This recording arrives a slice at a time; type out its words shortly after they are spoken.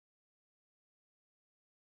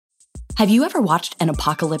Have you ever watched an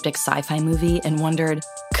apocalyptic sci-fi movie and wondered,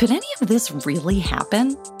 could any of this really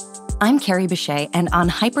happen? I'm Carrie Bechet, and on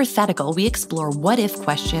Hypothetical, we explore what-if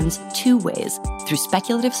questions two ways, through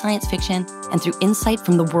speculative science fiction and through insight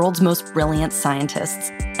from the world's most brilliant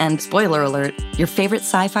scientists. And spoiler alert, your favorite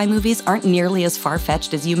sci-fi movies aren't nearly as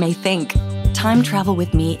far-fetched as you may think. Time travel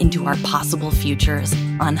with me into our possible futures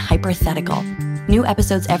on Hypothetical. New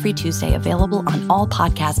episodes every Tuesday available on all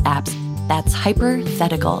podcast apps. That's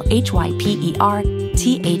Hypothetical, Hyperthetical.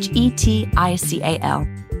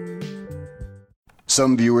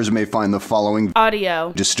 Some viewers may find the following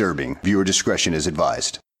audio disturbing. Viewer discretion is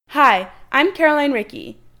advised. Hi, I'm Caroline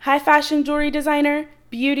Rickey, high fashion jewelry designer,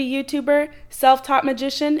 beauty YouTuber, self-taught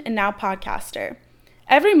magician, and now podcaster.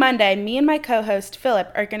 Every Monday, me and my co-host Philip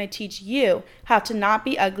are going to teach you how to not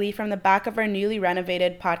be ugly from the back of our newly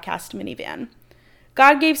renovated podcast minivan.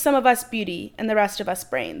 God gave some of us beauty and the rest of us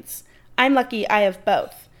brains. I'm lucky I have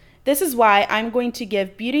both. This is why I'm going to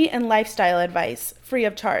give beauty and lifestyle advice free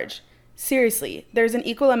of charge. Seriously, there's an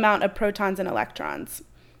equal amount of protons and electrons.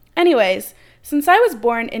 Anyways, since I was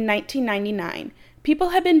born in 1999, people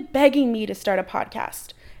have been begging me to start a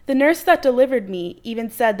podcast. The nurse that delivered me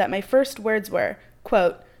even said that my first words were,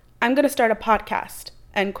 quote, "I'm going to start a podcast,"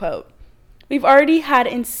 end quote. We've already had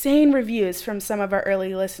insane reviews from some of our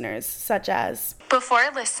early listeners, such as, "Before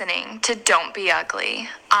listening to Don't Be Ugly,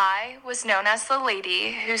 I was known as the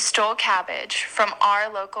lady who stole cabbage from our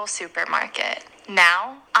local supermarket.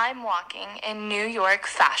 Now I'm walking in New York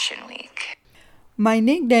Fashion Week." My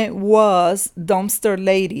nickname was Dumpster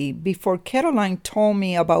Lady before Caroline told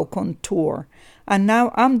me about Contour, and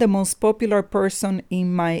now I'm the most popular person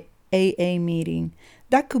in my AA meeting.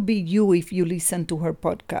 That could be you if you listen to her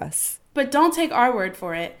podcast. But don't take our word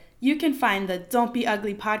for it. You can find the Don't Be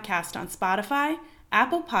Ugly podcast on Spotify,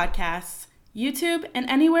 Apple Podcasts, YouTube, and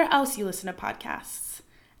anywhere else you listen to podcasts.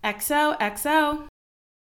 XOXO.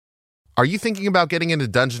 Are you thinking about getting into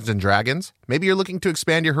Dungeons & Dragons? Maybe you're looking to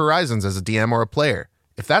expand your horizons as a DM or a player.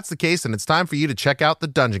 If that's the case, then it's time for you to check out the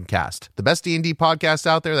Dungeon Cast, the best D&D podcast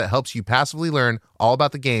out there that helps you passively learn all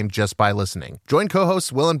about the game just by listening. Join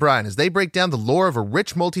co-hosts Will and Brian as they break down the lore of a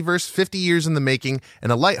rich multiverse 50 years in the making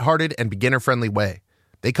in a lighthearted and beginner-friendly way.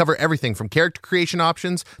 They cover everything from character creation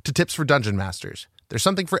options to tips for dungeon masters. There's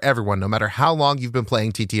something for everyone, no matter how long you've been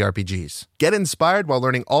playing TTRPGs. Get inspired while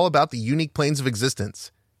learning all about the unique planes of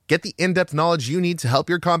existence. Get the in-depth knowledge you need to help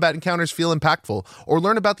your combat encounters feel impactful, or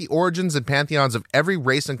learn about the origins and pantheons of every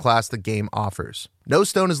race and class the game offers. No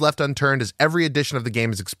stone is left unturned as every edition of the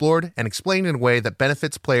game is explored and explained in a way that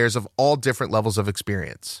benefits players of all different levels of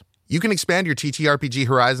experience. You can expand your TTRPG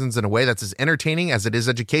horizons in a way that's as entertaining as it is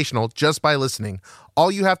educational just by listening.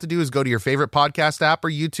 All you have to do is go to your favorite podcast app or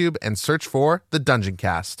YouTube and search for The Dungeon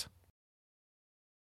Cast.